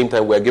 at the same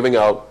time we're giving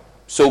out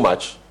so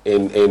much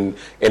in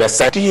a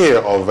sense. The idea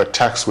of a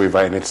tax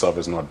waiver in itself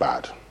is not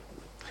bad.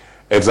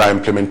 It's our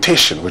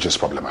implementation which is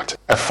problematic.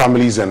 A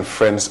families and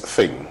friends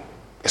thing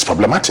is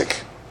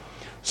problematic.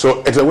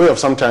 So it's a way of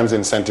sometimes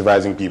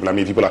incentivizing people. I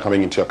mean, people are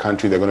coming into your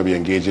country, they're going to be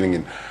engaging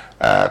in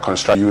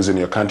construction use in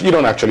your country. You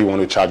don't actually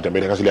want to charge them, but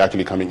they're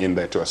actually coming in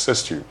there to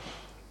assist you.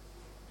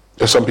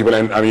 Some people,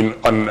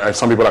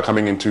 some people are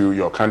coming into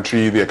your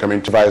country, they're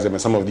coming to advise them,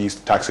 and some of these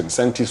tax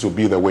incentives will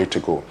be the way to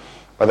go.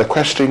 But the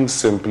question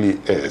simply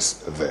is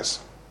this.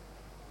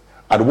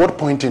 At what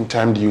point in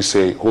time do you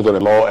say, hold on, the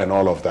law and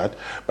all of that?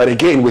 But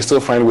again, we still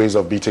find ways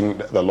of beating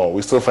the law.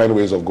 We still find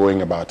ways of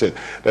going about it.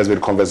 There's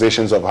been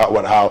conversations of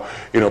how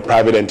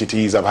private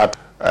entities have had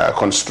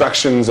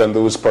constructions, and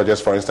those projects,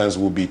 for instance,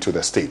 will be to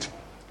the state.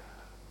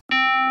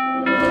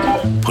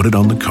 Put it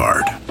on the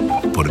card.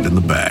 Put it in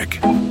the bag.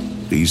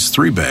 These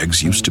 3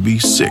 bags used to be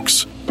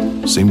 6.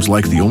 Seems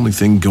like the only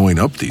thing going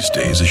up these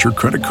days is your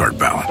credit card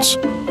balance.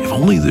 If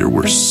only there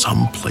were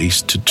some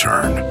place to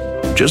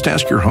turn. Just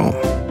ask your home.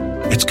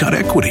 It's got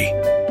equity.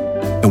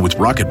 And with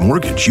Rocket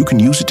Mortgage, you can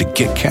use it to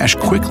get cash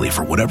quickly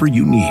for whatever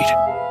you need.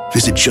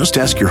 Visit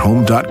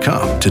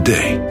justaskyourhome.com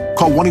today.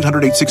 Call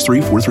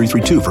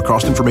 1-800-863-4332 for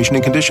cost information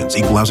and conditions.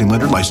 Equal housing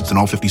lender licensed in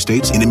all 50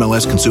 states.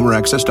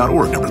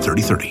 NMLSconsumeraccess.org, number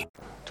 3030.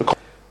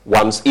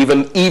 Once,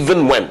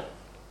 even when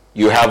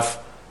you have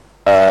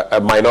a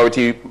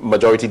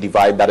minority-majority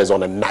divide that is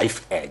on a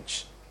knife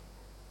edge,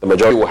 the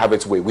majority will have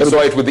its way. We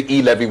saw it with the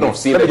e-levy. We've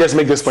seen it just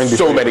make this point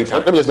so many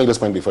times. Let me just make this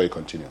point before you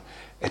continue.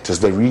 It is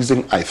the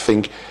reason I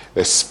think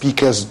the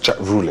Speaker's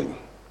ruling,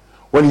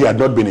 when he had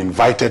not been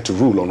invited to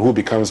rule on who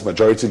becomes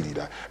majority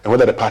leader and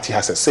whether the party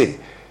has a say,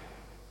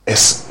 is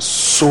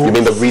so... You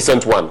mean the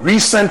recent one?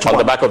 Recent on one.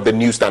 the back of the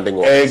new standing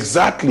orders.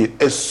 Exactly.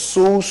 It's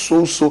so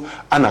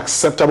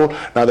unacceptable.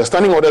 Now, the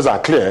standing orders are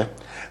clear.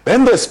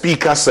 Then the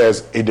Speaker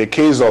says, in the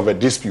case of a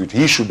dispute,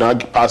 he should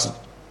not pass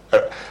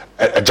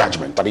a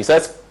judgment. But he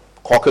says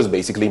caucus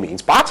basically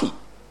means party.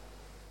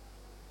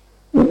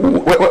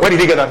 Where did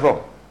he get that from?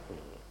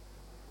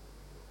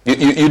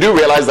 You do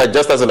realize that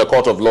just as in a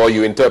court of law,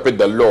 you interpret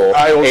the law.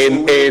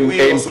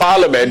 In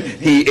Parliament,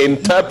 he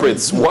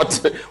interprets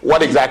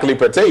what exactly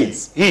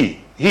pertains.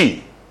 He,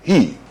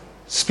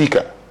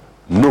 Speaker,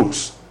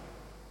 knows.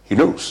 He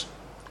knows.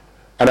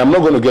 And I'm not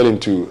going to get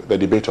into the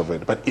debate of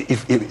it, but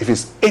if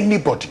it's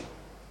anybody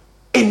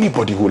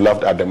who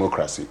loved our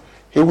democracy,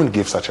 he wouldn't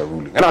give such a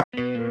ruling.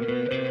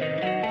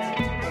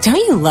 Don't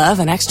you love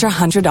an extra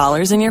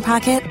 $100 in your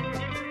pocket?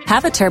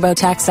 Have a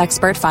TurboTax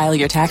expert file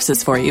your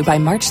taxes for you by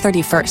March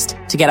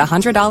 31st to get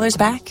 $100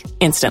 back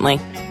instantly.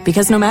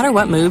 Because no matter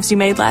what moves you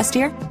made last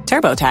year,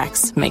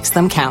 TurboTax makes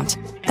them count.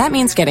 That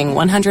means getting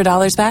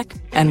 $100 back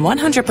and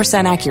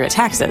 100% accurate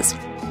taxes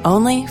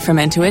only from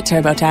Intuit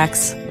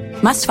TurboTax.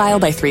 Must file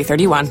by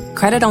 3/31.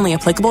 Credit only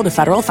applicable to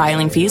federal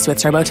filing fees with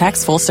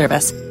TurboTax full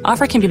service.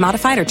 Offer can be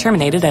modified or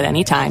terminated at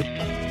any time.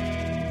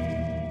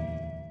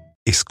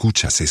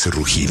 ¿Escuchas ese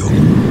rugido?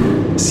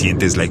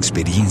 ¿Sientes la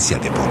experiencia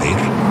de poder?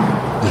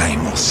 ¿La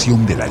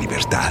emoción de la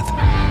libertad?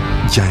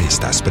 Ya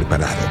estás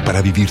preparado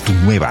para vivir tu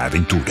nueva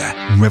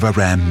aventura. Nueva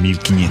Ram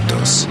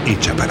 1500,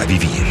 hecha para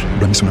vivir.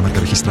 Ram es una marca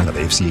registrada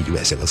de FCA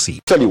US LLC.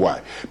 Tell you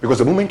why. Because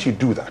the moment you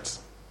do that,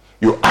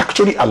 you're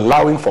actually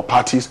allowing for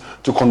parties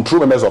to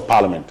control members of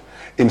parliament.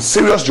 In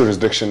serious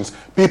jurisdictions,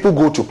 people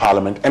go to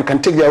parliament and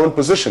can take their own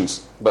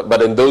positions.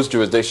 But in those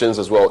jurisdictions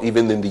as well,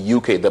 even in the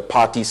UK, the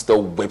party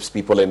still whips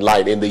people in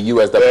line. In the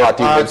US, the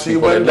party whips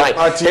people in line.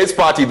 His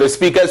party, the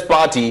Speaker's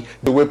party,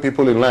 the whip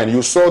people in line.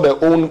 You saw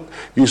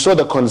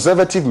the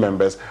Conservative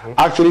members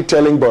actually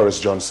telling Boris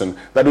Johnson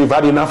that we've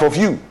had enough of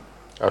you.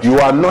 Okay.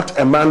 You are not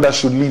a man that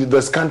should lead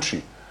this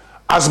country.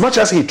 As much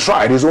as he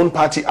tried, his own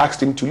party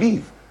asked him to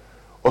leave.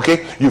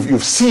 Okay,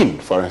 you've seen,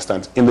 for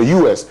instance, in the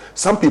US,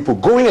 some people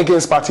going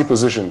against party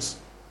positions.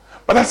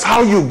 But that's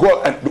how you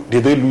go. And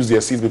did they lose their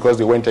seats because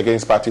they went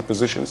against party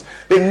positions?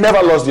 They never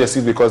lost their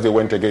seats because they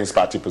went against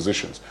party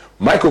positions.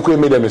 Mike Okoye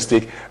made a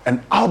mistake, and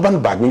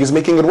Alban Bagman is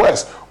making it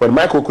worse. When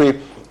Mike Okoye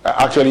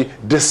actually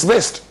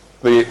dismissed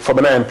the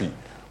former MP,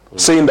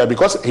 saying that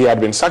because he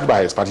had been sacked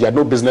by his party, he had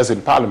no business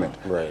in parliament.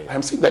 Right.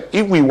 I'm saying that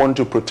if we want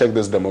to protect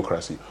this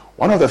democracy,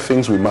 one of the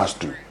things we must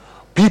do,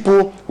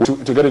 people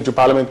to get into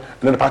parliament,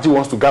 and then the party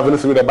wants to govern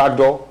through the back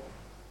door.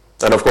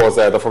 And of course,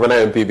 the former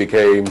MP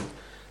became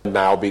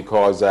now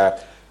because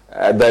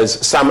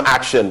there's some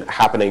action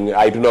happening.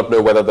 I do not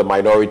know whether the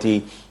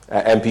minority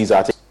MPs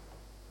are taking.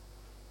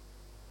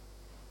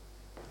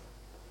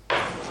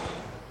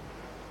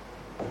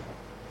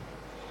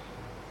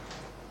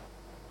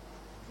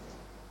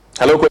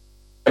 Hello,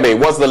 Kwame.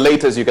 What's the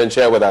latest you can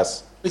share with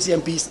us?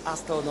 MPs are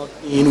still not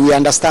in. We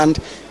understand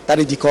that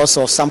is because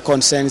of some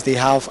concerns they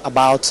have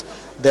about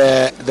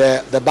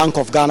the Bank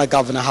of Ghana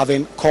governor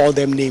having called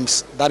them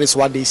names. That is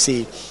what they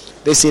say.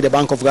 They say the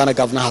Bank of Ghana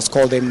governor has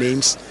called them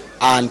names,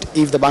 and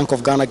if the Bank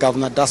of Ghana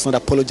governor does not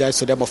apologize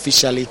to them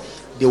officially,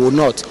 they will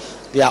not.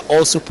 They are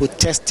also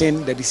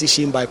protesting the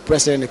decision by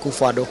President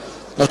Akufo-Addo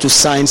not to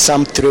sign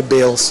some 3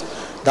 bills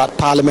that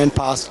Parliament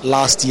passed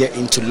last year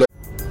into law.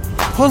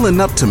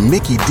 Pulling up to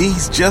Mickey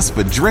D's just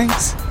for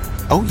drinks?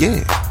 Oh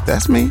yeah,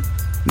 that's me.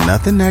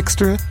 Nothing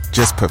extra,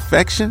 just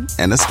perfection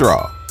and a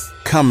straw.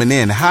 Coming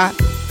in hot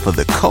for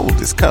the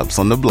coldest cups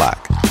on the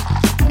block.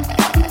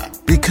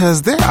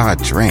 Because there are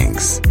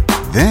drinks.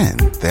 Then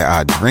there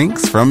are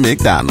drinks from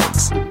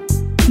McDonald's.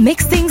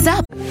 Mix things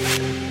up.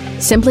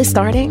 Simply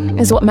starting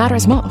is what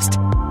matters most.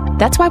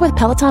 That's why with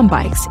Peloton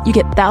bikes, you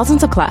get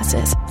thousands of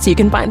classes, so you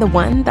can find the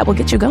one that will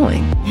get you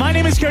going. My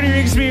name is Cody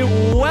Rigsby.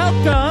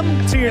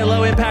 Welcome to your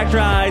low-impact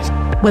ride.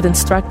 With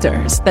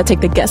instructors that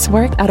take the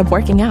guesswork out of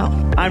working out.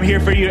 I'm here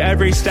for you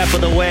every step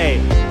of the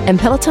way. And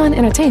Peloton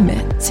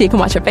Entertainment, so you can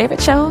watch your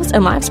favorite shows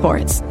and live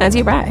sports as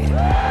you ride.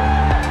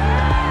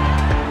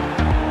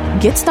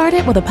 Get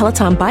started with a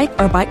Peloton bike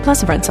or Bike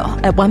Plus rental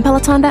at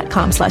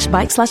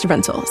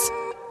onepeloton.com/bike/rentals.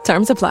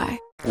 Terms apply.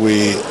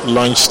 We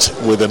launched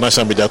with the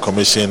National Media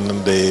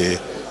Commission the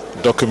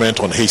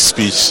document on hate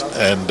speech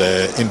and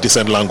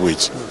indecent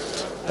language.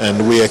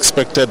 And we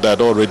expected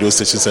that all radio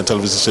stations and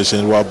television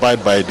stations will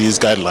abide by these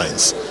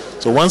guidelines.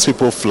 So once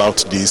people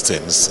flout these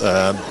things,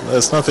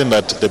 there's nothing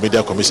that the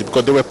Media Commission,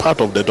 because they were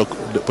part of the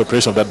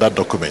preparation of that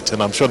document,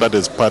 and I'm sure that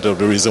is part of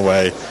the reason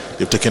why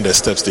they've taken the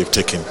steps they've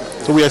taken.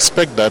 So we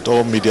expect that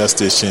all media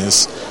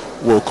stations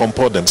will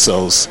comport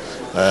themselves.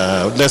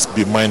 Let's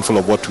be mindful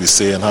of what we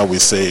say and how we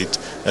say it,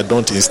 and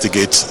don't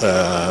instigate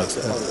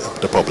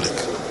the public.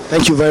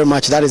 Thank you very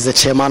much. That is the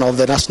chairman of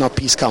the National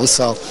Peace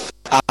Council.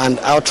 And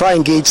I'll try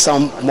and engage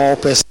some more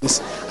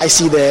persons. I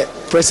see the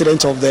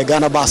president of the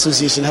Ghana Bar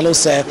Association. Hello,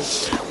 sir.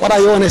 What are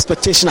your own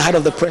expectations ahead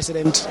of the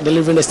president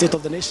delivering the State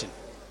of the Nation?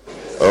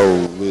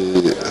 Oh,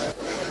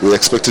 we're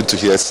expecting to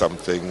hear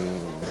something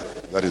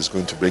that is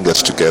going to bring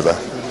us together,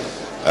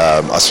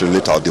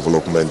 accelerate our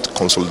development,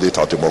 consolidate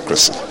our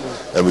democracy.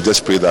 And we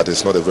just pray that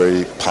it's not a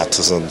very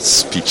partisan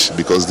speech,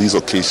 because these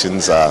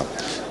occasions are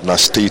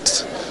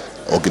state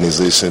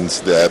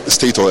organizations, the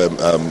state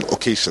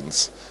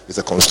occasions. It's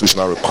a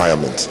constitutional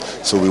requirement.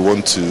 So we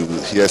want to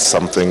hear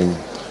something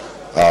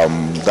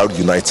that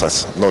unites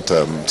us, not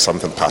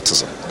something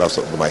partisan. That's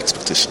my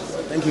expectation.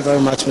 Thank you very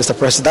much, Mr.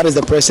 President. That is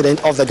the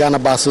president of the Ghana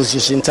Bar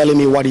Association telling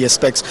me what he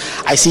expects.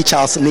 I see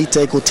Charles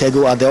Nitego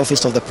at the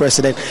office of the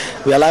president.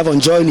 We are live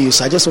on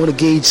JoyNews. I just want to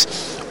gauge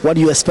what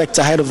you expect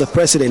ahead of the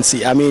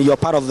presidency. I mean, you're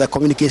part of the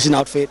communication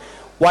outfit.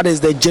 What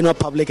is the general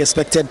public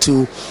expected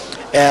to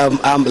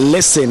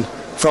listen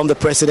from the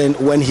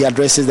president when he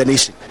addresses the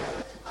nation?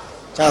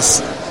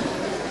 Charles,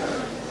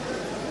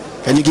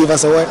 can you give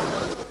us a word?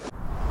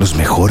 Los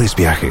mejores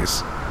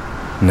viajes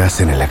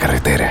nacen en la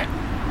carretera,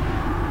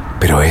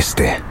 pero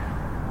este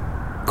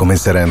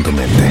comenzará en tu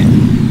mente.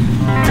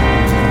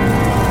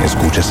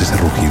 ¿Escuchas ese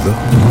rugido?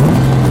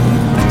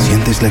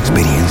 ¿Sientes la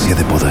experiencia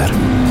de poder?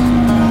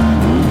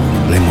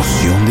 ¿La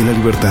emoción de la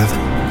libertad?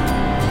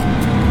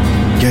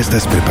 Ya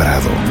estás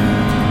preparado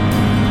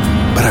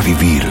para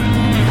vivir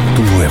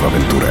tu nueva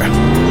aventura.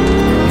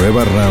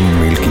 Nueva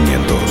RAM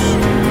 1500.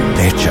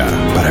 Hecha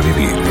para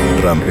vivir.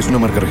 RAM es una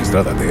marca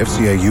registrada de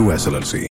FCI US LLC.